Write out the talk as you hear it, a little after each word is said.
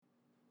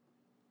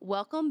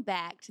Welcome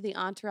back to the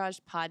Entourage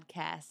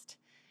Podcast.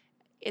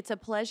 It's a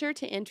pleasure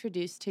to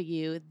introduce to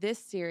you this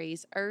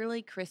series,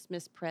 Early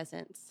Christmas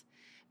Presents.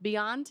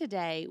 Beyond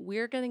today,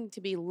 we're going to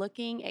be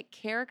looking at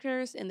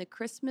characters in the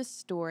Christmas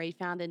story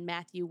found in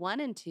Matthew 1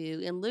 and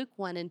 2 and Luke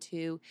 1 and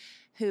 2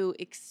 who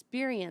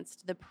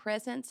experienced the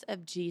presence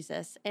of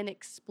Jesus and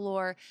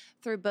explore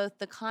through both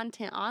the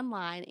content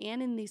online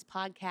and in these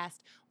podcasts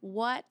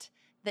what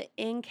the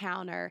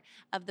encounter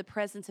of the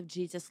presence of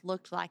Jesus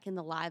looked like in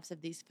the lives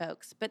of these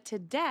folks. But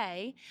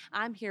today,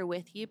 I'm here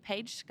with you,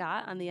 Paige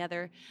Scott, on the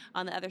other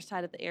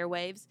side of the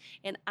airwaves,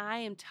 and I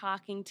am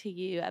talking to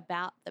you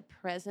about the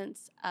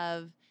presence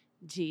of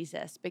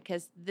Jesus,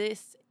 because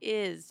this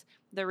is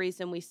the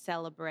reason we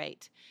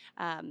celebrate.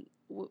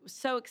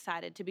 So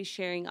excited to be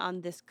sharing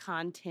on this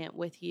content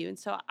with you. And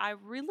so I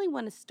really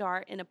want to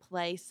start in a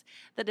place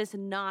that is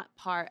not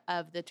part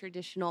of the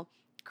traditional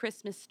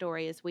Christmas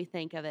story as we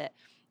think of it.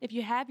 If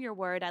you have your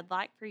word, I'd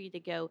like for you to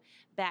go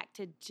back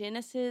to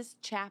Genesis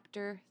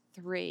chapter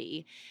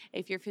 3.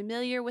 If you're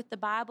familiar with the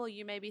Bible,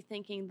 you may be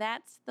thinking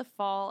that's the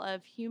fall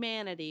of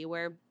humanity,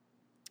 where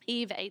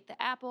Eve ate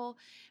the apple,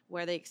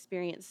 where they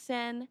experienced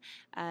sin,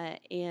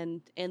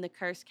 and the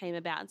curse came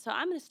about. And so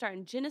I'm going to start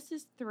in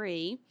Genesis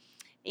 3,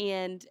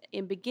 and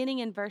beginning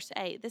in verse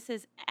 8. This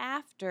is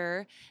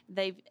after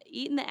they've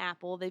eaten the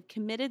apple, they've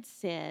committed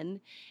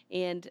sin,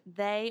 and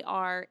they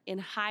are in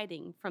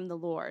hiding from the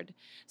Lord.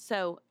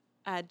 So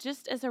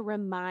just as a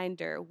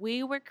reminder,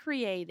 we were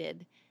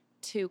created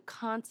to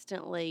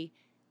constantly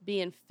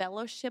be in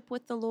fellowship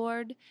with the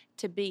Lord,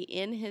 to be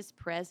in His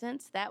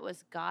presence. That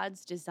was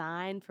God's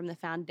design from the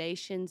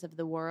foundations of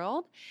the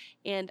world,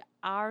 and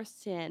our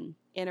sin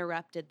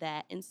interrupted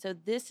that. And so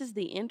this is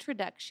the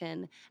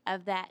introduction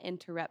of that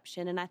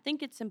interruption. And I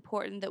think it's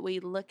important that we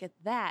look at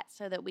that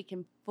so that we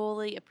can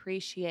fully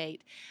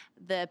appreciate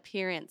the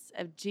appearance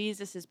of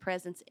Jesus'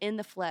 presence in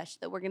the flesh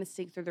that we're going to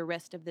see through the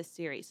rest of this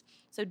series.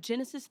 So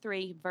Genesis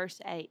 3,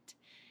 verse 8.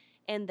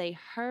 And they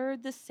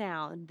heard the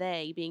sound,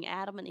 they, being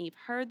Adam and Eve,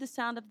 heard the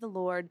sound of the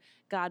Lord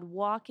God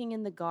walking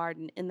in the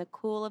garden in the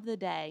cool of the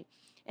day.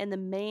 And the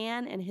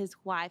man and his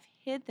wife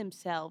hid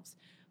themselves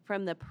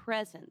from the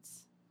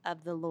presence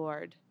of the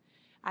Lord.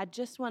 I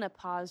just want to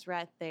pause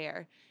right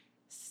there.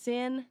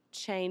 Sin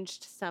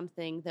changed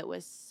something that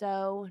was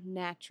so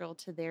natural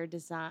to their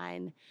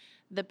design.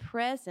 The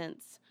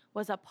presence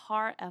was a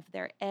part of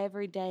their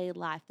everyday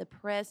life, the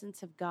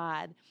presence of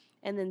God.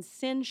 And then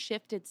sin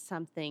shifted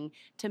something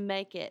to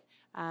make it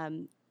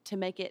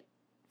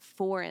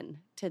foreign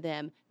to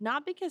them,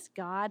 not because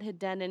God had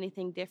done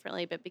anything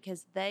differently, but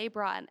because they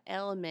brought an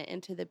element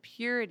into the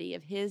purity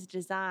of His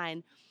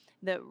design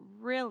that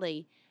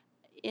really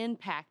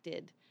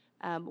impacted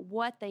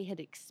what they had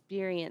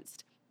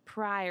experienced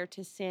prior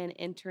to sin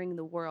entering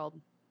the world.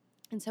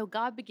 And so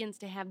God begins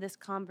to have this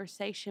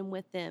conversation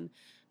with them.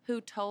 Who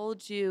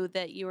told you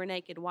that you were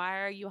naked?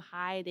 Why are you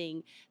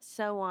hiding?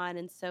 So on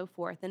and so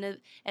forth. And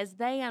as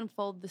they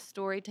unfold the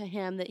story to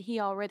Him that He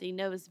already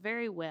knows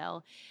very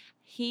well,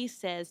 He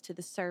says to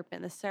the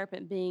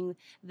serpent being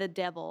the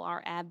devil,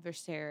 our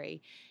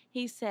adversary,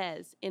 He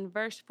says in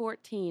verse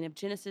 14 of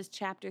Genesis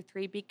chapter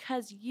 3,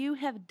 because you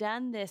have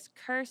done this,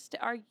 cursed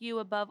are you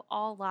above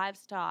all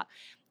livestock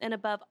and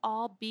above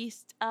all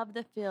beasts of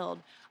the field.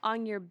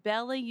 On your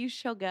belly you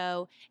shall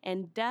go,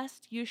 and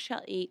dust you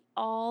shall eat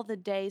all the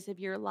days of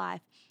your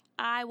life.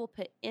 I will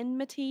put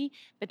enmity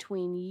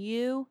between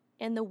you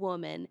and the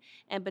woman,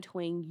 and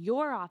between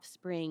your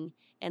offspring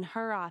and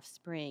her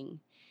offspring.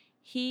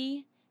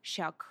 He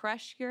shall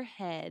crush your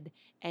head,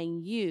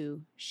 and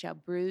you shall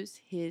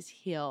bruise his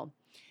heel.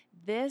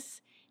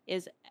 This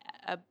is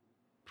a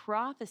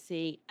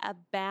prophecy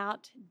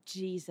about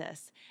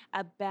Jesus,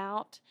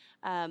 about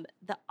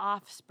the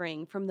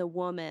offspring from the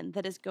woman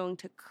that is going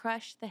to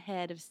crush the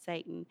head of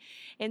Satan.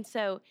 And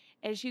so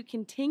as you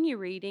continue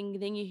reading,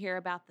 then you hear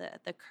about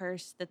the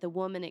curse that the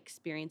woman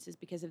experiences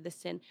because of the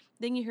sin.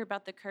 Then you hear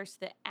about the curse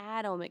that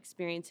Adam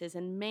experiences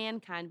and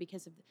mankind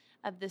because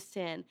of the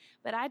sin.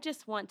 But I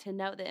just want to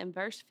note that in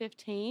verse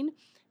 15,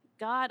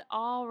 God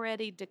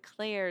already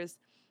declares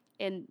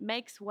and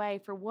makes way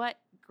for what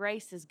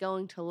grace is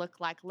going to look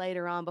like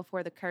later on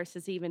before the curse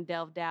is even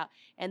delved out.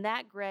 And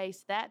that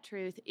grace, that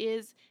truth,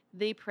 is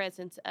the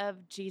presence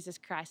of Jesus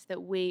Christ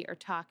that we are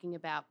talking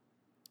about.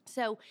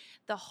 So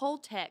the whole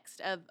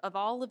text of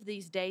all of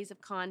these days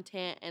of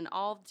content and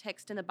all the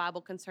text in the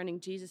Bible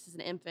concerning Jesus as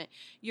an infant,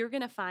 you're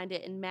going to find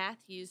it in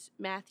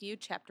Matthew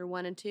chapter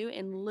 1 and 2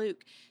 and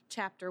Luke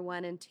chapter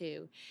 1 and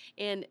 2.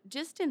 And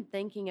just in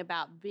thinking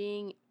about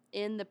being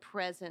in the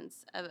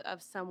presence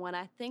of someone,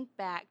 I think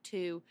back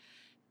to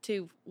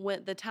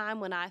when the time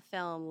when I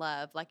fell in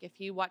love. Like if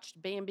you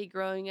watched Bambi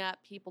growing up,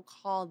 people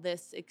call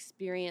this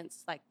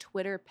experience like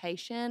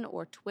Twitter-patient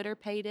or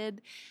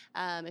Twitter-pated.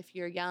 If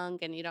you're young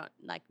and you don't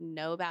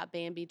know about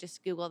Bambi,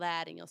 just Google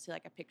that and you'll see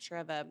like a picture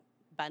of a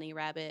bunny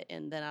rabbit,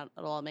 and then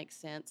it'll all make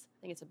sense.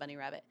 I think it's a bunny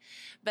rabbit.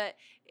 But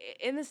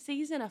in the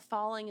season of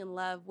falling in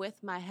love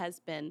with my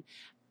husband,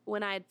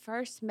 when I had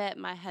first met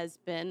my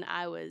husband,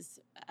 I was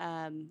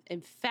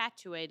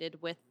infatuated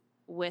with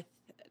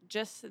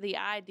just the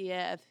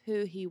idea of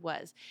who he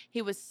was.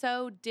 He was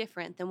so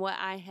different than what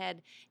I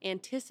had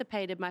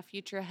anticipated my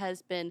future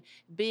husband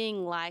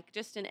being like,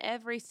 just in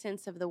every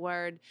sense of the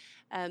word,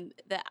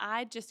 that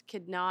I just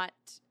could not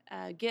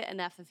get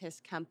enough of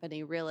his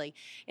company, really.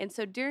 And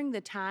so during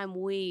the time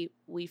we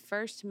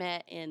first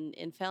met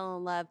and fell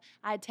in love,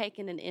 I had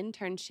taken an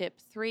internship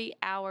 3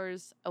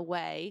 hours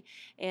away,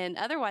 and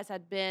otherwise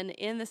I'd been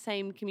in the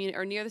same community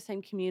or near the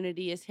same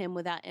community as him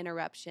without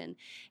interruption.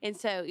 And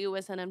so it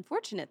was an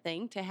unfortunate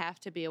thing to have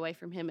to be away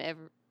from him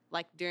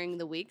like during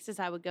the weeks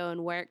as I would go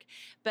and work.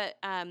 But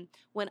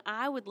when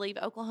I would leave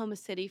Oklahoma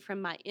City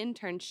from my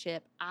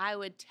internship, I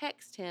would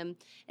text him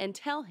and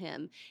tell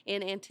him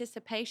in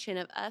anticipation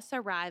of us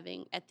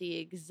arriving at the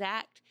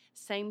exact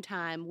same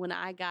time when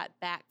I got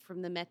back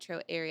from the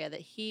metro area,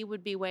 that he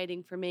would be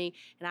waiting for me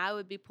and I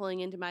would be pulling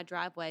into my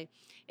driveway.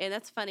 And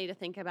that's funny to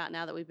think about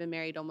now that we've been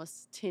married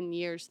almost 10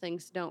 years.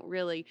 Things don't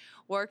really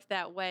work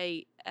that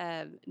way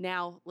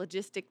now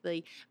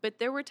logistically. But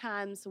there were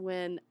times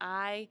when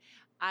I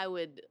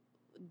would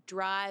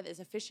drive as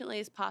efficiently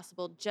as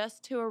possible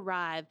just to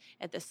arrive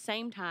at the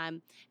same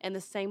time and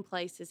the same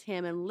place as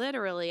him. And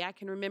literally, I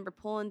can remember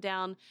pulling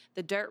down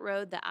the dirt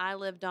road that I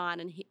lived on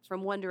and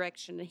from one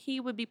direction, and he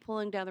would be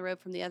pulling down the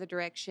road from the other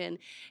direction,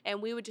 and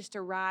we would just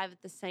arrive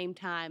at the same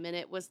time. And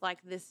it was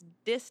like this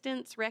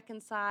distance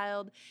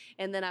reconciled,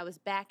 and then I was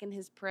back in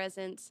his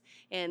presence,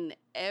 and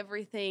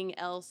everything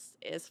else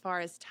as far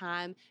as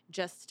time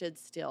just stood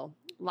still.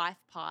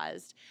 Life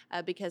paused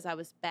because I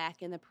was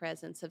back in the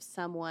presence of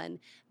someone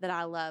that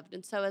I loved.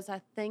 And so as I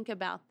think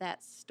about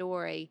that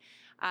story,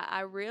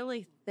 I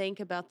really think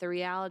about the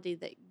reality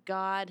that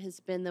God has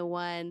been the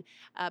one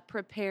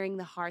preparing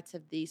the hearts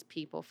of these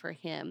people for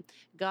him.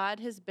 God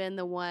has been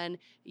the one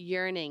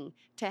yearning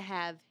to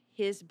have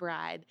his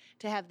bride,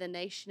 to have the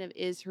nation of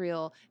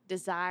Israel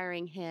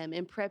desiring him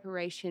in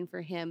preparation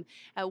for him.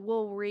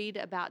 We'll read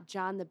about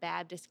John the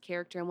Baptist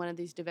character in one of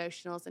these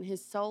devotionals, and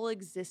his sole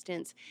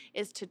existence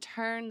is to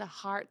turn the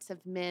hearts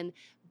of men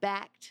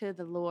back to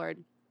the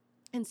Lord.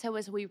 And so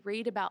as we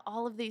read about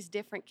all of these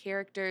different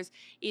characters,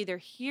 either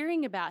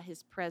hearing about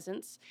his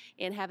presence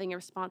and having a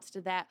response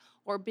to that,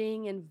 or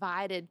being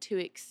invited to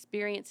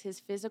experience his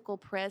physical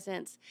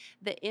presence,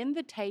 the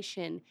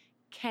invitation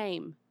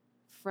came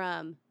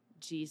from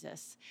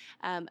Jesus,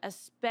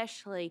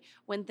 especially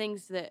when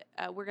things that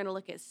we're going to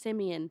look at: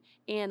 Simeon,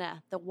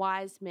 Anna, the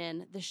wise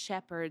men, the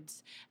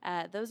shepherds.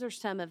 Those are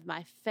some of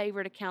my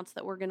favorite accounts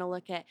that we're going to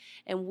look at.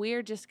 And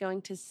we're just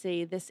going to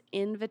see this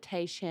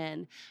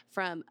invitation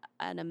from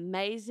an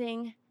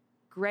amazing,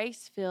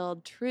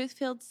 grace-filled,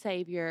 truth-filled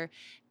Savior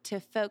to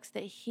folks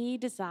that he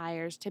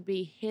desires to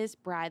be his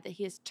bride, that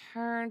he has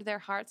turned their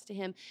hearts to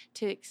him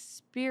to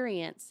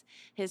experience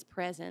his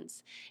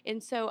presence.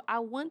 And so I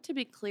want to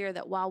be clear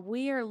that while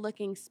we are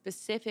looking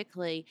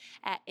specifically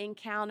at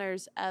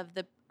encounters of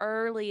the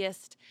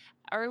earliest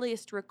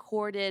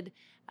recorded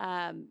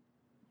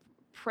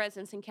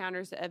presence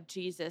encounters of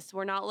Jesus,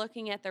 we're not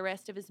looking at the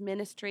rest of his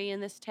ministry in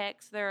this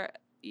text.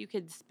 You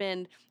could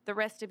spend the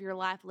rest of your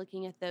life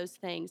looking at those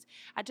things.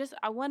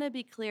 I want to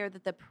be clear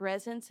that the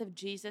presence of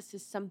Jesus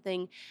is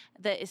something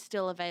that is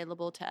still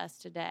available to us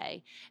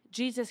today.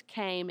 Jesus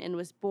came and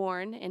was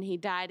born, and he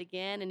died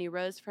again, and he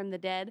rose from the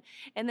dead,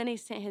 and then he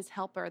sent his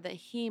helper that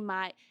he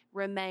might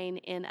remain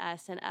in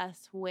us and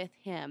us with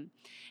him.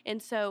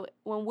 And so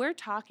when we're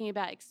talking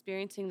about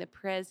experiencing the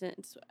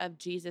presence of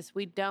Jesus,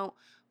 we don't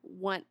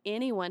want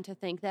anyone to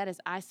think that is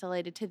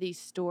isolated to these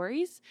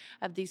stories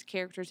of these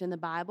characters in the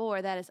Bible,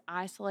 or that is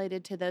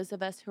isolated to those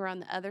of us who are on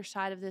the other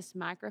side of this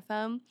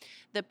microphone.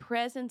 The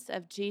presence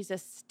of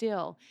Jesus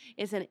still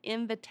is an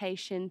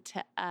invitation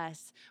to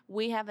us.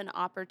 We have an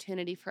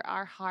opportunity for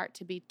our heart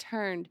to be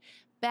turned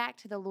back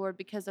to the Lord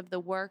because of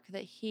the work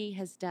that he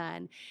has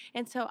done.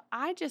 And so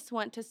I just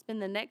want to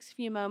spend the next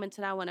few moments,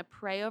 and I want to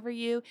pray over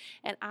you,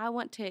 and I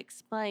want to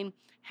explain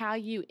how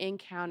you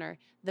encounter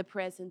the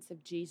presence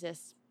of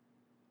Jesus.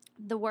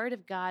 The Word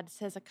of God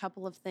says a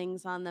couple of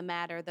things on the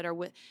matter that are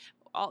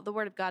the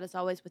Word of God is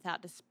always without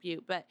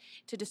dispute, but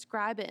to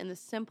describe it in the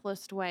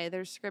simplest way,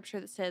 there's scripture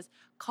that says,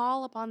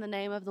 call upon the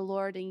name of the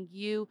Lord and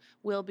you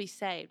will be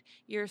saved.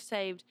 You're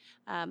saved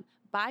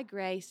by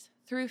grace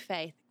through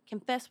faith.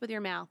 Confess with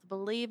your mouth,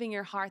 believe in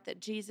your heart that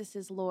Jesus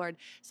is Lord.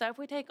 So if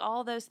we take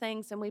all those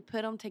things and we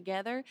put them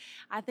together,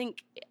 I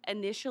think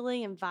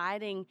initially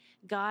inviting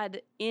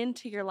God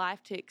into your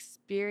life to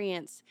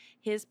experience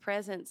his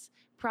presence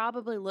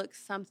probably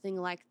looks something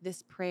like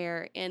this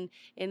prayer. And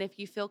if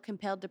you feel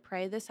compelled to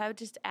pray this, I would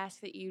just ask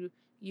that you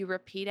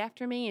repeat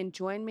after me and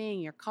join me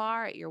in your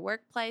car, at your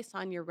workplace,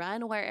 on your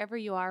run, wherever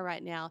you are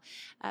right now,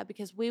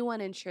 because we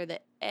want to ensure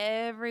that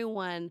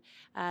everyone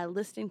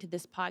listening to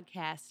this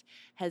podcast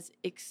has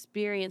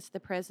experienced the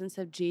presence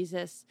of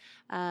Jesus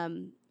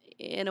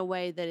in a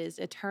way that is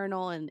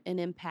eternal and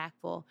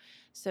impactful.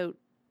 So,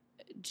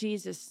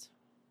 Jesus,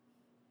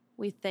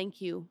 we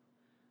thank you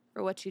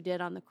for what you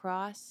did on the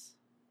cross.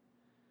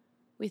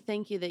 We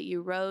thank you that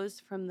you rose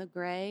from the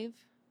grave.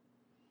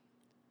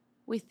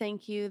 We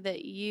thank you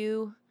that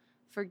you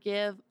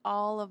forgive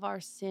all of our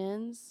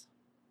sins.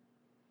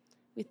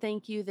 We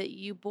thank you that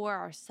you bore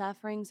our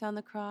sufferings on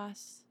the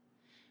cross.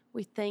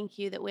 We thank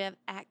you that we have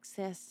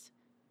access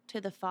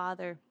to the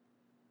Father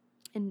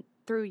and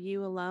through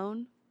you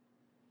alone.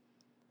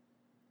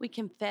 We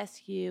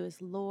confess you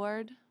as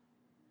Lord,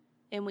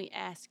 and we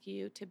ask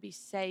you to be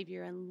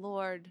Savior and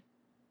Lord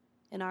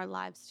in our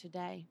lives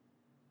today.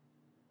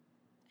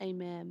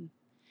 Amen.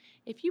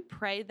 If you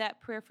prayed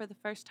that prayer for the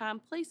first time,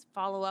 please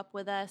follow up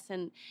with us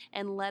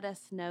and let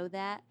us know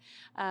that.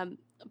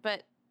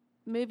 But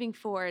moving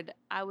forward,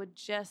 I would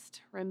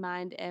just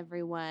remind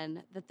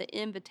everyone that the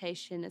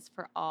invitation is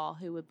for all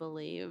who would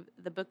believe.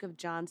 The book of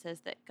John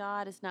says that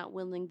God is not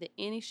willing that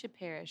any should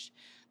perish,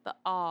 but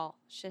all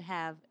should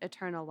have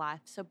eternal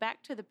life. So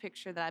back to the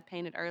picture that I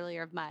painted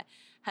earlier of my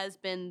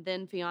husband,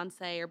 then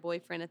fiance or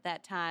boyfriend at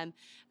that time,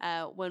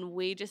 when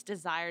we just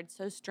desired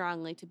so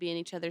strongly to be in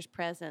each other's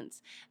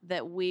presence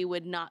that we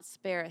would not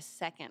spare a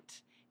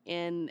second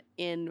in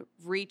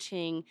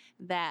reaching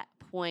that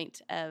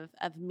point of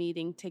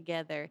meeting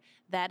together.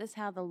 That is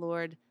how the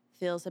Lord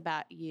feels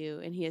about you,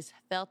 and he has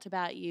felt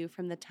about you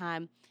from the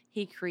time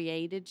he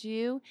created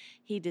you.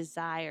 He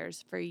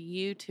desires for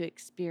you to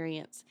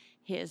experience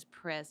his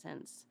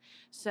presence.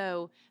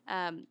 So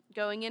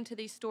going into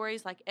these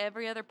stories, like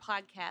every other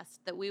podcast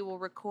that we will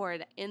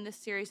record in this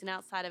series and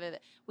outside of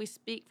it, we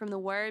speak from the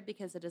word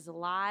because it is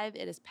alive,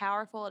 it is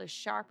powerful, it is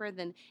sharper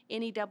than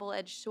any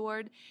double-edged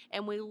sword,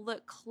 and we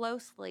look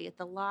closely at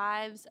the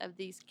lives of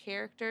these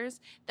characters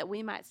that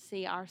we might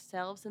see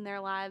ourselves in their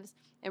lives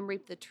and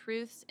reap the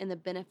truths and the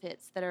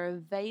benefits that are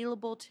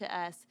available to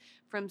us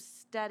from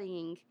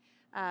studying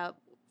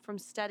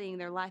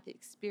their life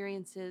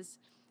experiences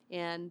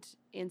and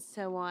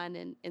so on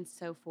and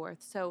so forth.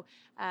 So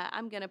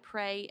I'm going to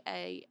pray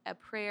a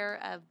prayer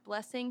of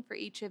blessing for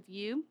each of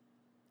you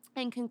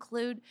and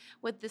conclude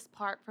with this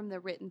part from the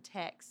written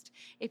text.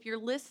 If you're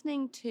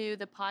listening to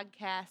the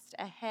podcast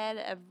ahead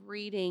of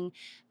reading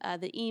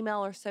the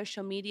email or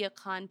social media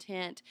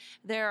content,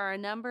 there are a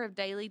number of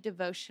daily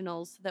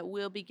devotionals that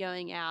will be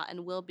going out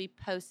and will be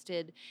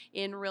posted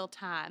in real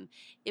time.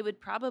 It would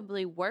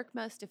probably work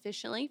most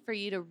efficiently for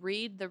you to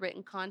read the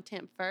written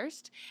content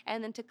first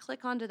and then to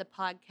click onto the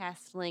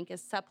podcast link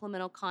as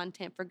supplemental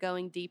content for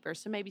going deeper.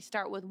 So maybe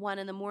start with one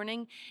in the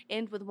morning,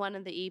 end with one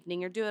in the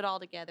evening, or do it all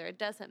together. It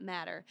doesn't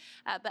matter.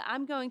 But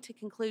I'm going to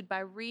conclude by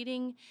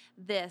reading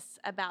this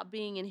about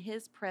being in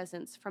his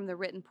presence from the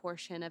written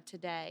portion of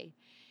today.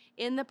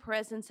 In the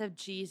presence of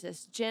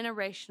Jesus,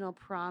 generational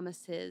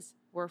promises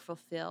were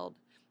fulfilled.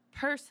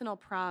 Personal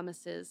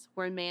promises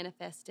were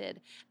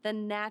manifested. The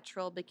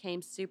natural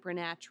became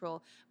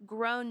supernatural.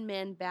 Grown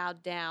men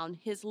bowed down.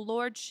 His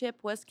lordship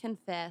was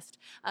confessed.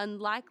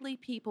 Unlikely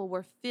people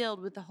were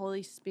filled with the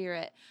Holy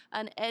Spirit.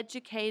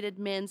 Uneducated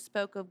men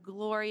spoke of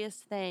glorious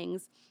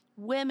things.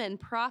 Women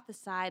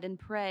prophesied and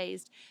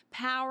praised.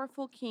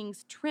 Powerful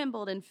kings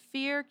trembled in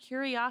fear,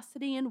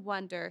 curiosity, and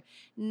wonder.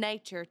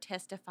 Nature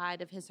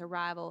testified of his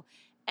arrival.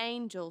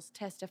 Angels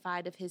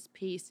testified of his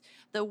peace.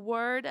 The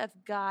word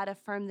of God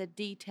affirmed the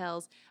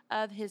details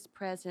of his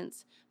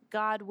presence.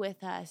 God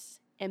with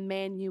us,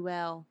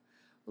 Emmanuel.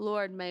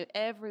 Lord, may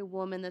every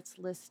woman that's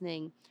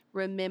listening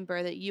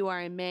remember that you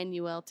are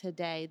Emmanuel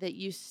today, that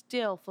you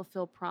still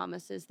fulfill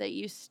promises, that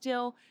you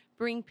still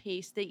bring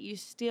peace, that you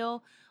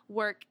still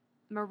work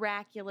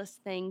miraculous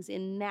things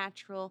in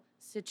natural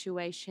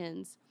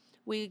situations.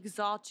 We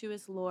exalt you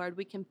as Lord.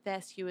 We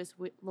confess you as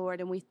Lord,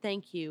 and we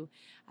thank you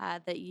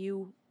that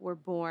you were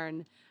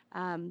born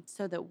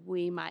so that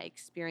we might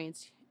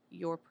experience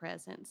your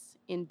presence.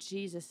 In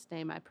Jesus'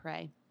 name I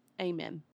pray. Amen.